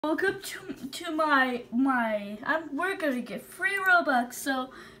Welcome to we're gonna get free Robux.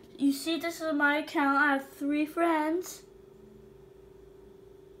 So you see, this is my account. I have 3 friends.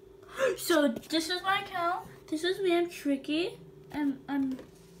 So this is my account. This is me. I'm Tricky, and I'm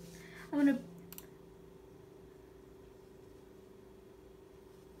gonna.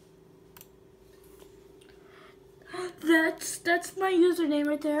 That's my username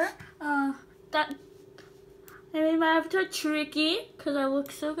right there. I made my avatar Tricky because I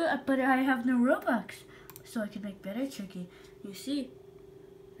look so good, but I have no Robux, so I can make better Tricky. You see,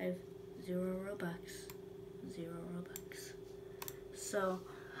 I have 0 Robux, 0 Robux. So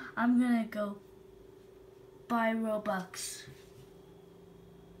I'm gonna go buy Robux,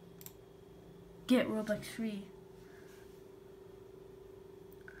 get Robux free,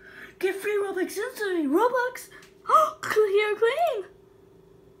 get free Robux instantly. Robux, clear claim.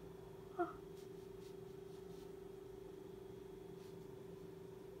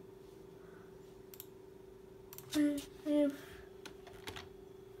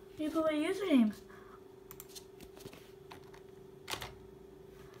 You put my username.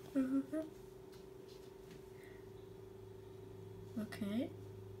 Okay,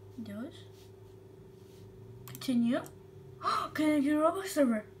 those. Continue. Can I get a Roblox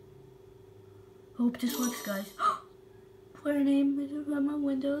server? Hope this works, guys. Player name is on my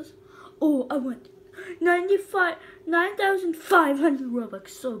Windows. Oh, I want 9,500 Robux.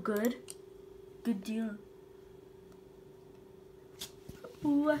 So good. Good deal.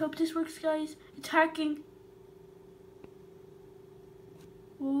 Oh, I hope this works, guys. It's hacking.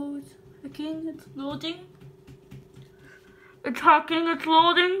 Oh, it's hacking. It's loading. It's hacking. It's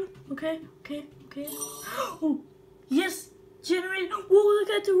loading. Okay. Oh, yes. Generate. Oh,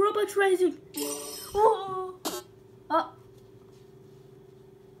 look at the Robux rising. Oh.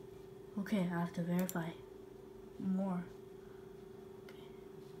 Okay, I have to verify more.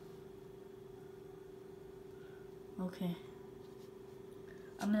 Okay.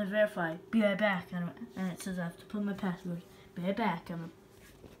 I'm gonna verify. Be right back. And it says I have to put my password. Be right back.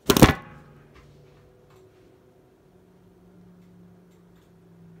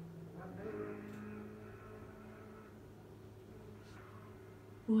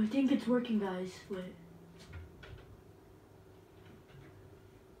 Oh, I think it's working, guys. Wait.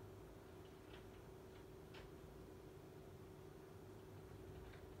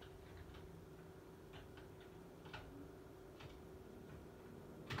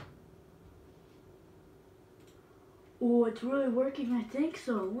 Oh, it's really working. I think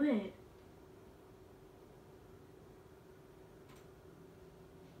so. Wait.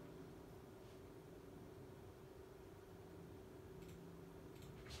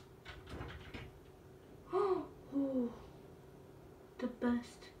 Oh, the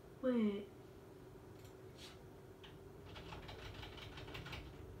best. Wait.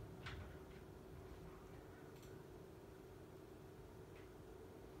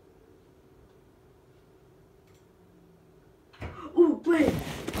 Oh, wait.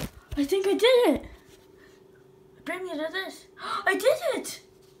 I think I did it. Bring me to this. I did it.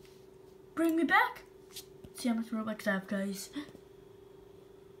 Bring me back. See how much Robux I have, guys.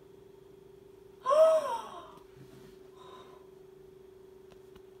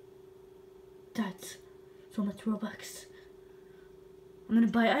 That's so much Robux. I'm gonna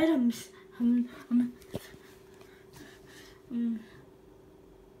buy items. What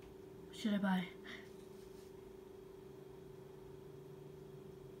should I buy?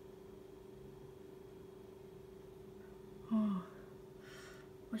 Oh,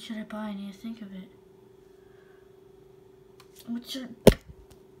 what should I buy? I need to think of it. What should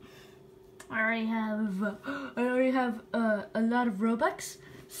I already have a lot of Robux,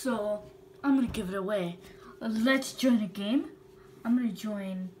 so I'm gonna give it away. Let's join a game. I'm gonna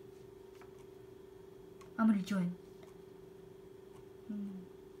join.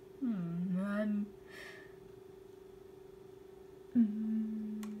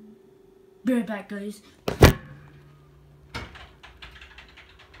 Be right back, guys.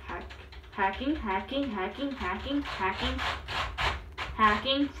 Hacking for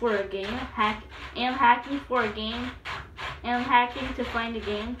a game. I'm hacking for a game. I'm hacking to find a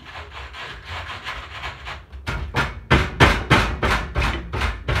game.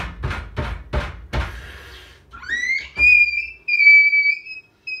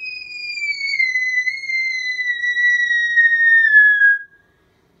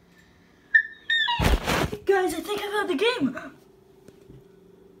 Guys, I think I found the game.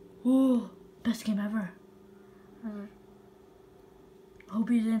 Oh, best game ever. Hope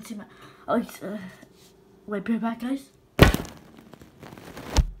you didn't see my. Oh, wait, be right back, guys.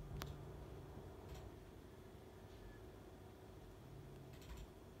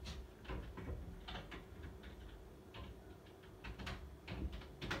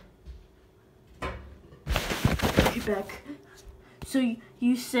 be back. So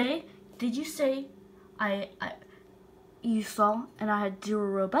you say, did you say you saw and I had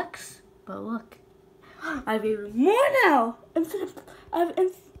 0 Robux? But look, I have even more now. I have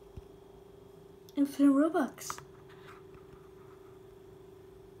infinite Robux.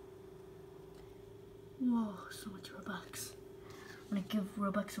 Whoa, so much Robux. I'm gonna give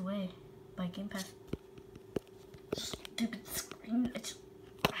Robux away by Game Pass. Stupid screen.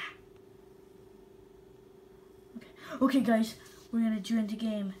 Okay, guys, we're gonna join the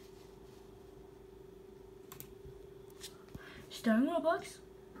game. Starting Roblox.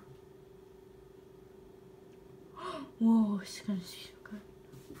 Whoa, it's gonna be so good.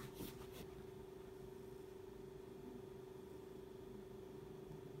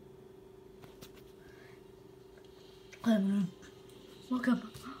 Welcome.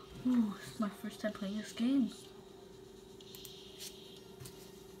 Oh, this is my first time playing this game.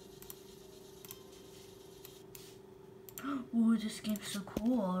 Oh, this game's so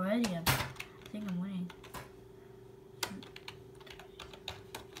cool already. I think I'm winning.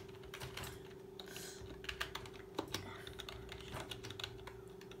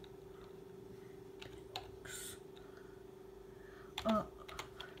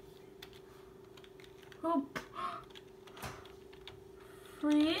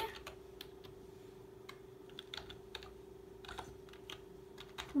 Free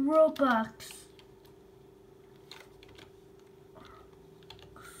Robux.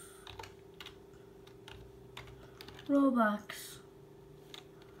 Robux.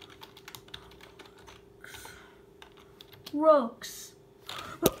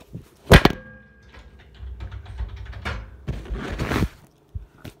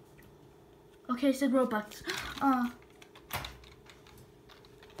 Okay, I said Robux. Oh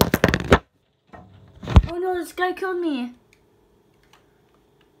no, this guy killed me.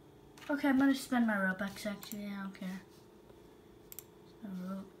 Okay, I'm gonna spend my Robux actually. I don't care.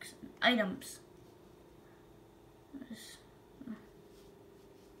 Robux. Items.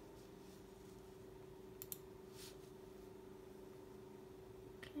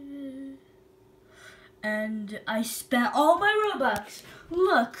 Okay. And I spent all my Robux.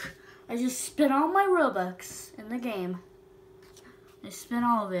 Look, I just spent all my Robux in the game. I spent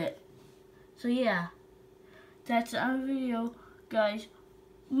all of it. So yeah, that's our video, guys.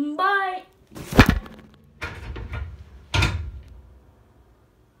 Bye.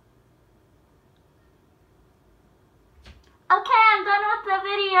 Okay, I'm done with the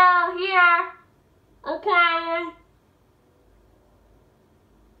video here. Okay.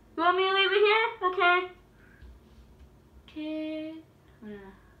 You want me to leave it here? Okay.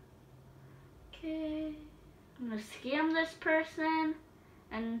 Okay. I'm gonna scam this person,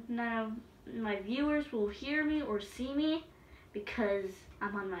 and none of my viewers will hear me or see me because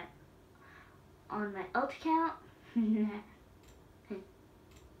I'm on my alt account.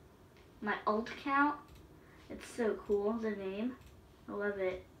 My alt account. It's so cool, the name. I love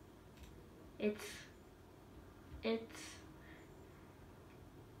it. It's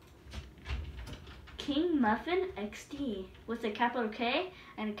King Muffin XD with a capital K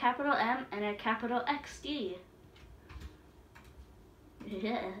and a capital M and a capital XD.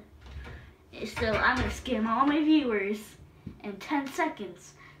 Yeah. So I'm gonna scam all my viewers in 10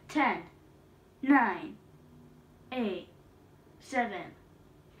 seconds. 10, 9, 8, 7,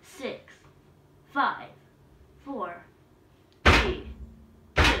 6, 5, 4, 3,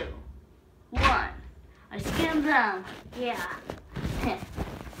 2, 1. I scammed them. Yeah.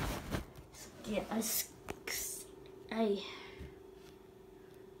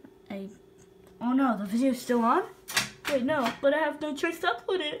 Oh no, the video's still on? Wait, no, but I have no choice to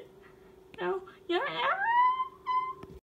upload it. No.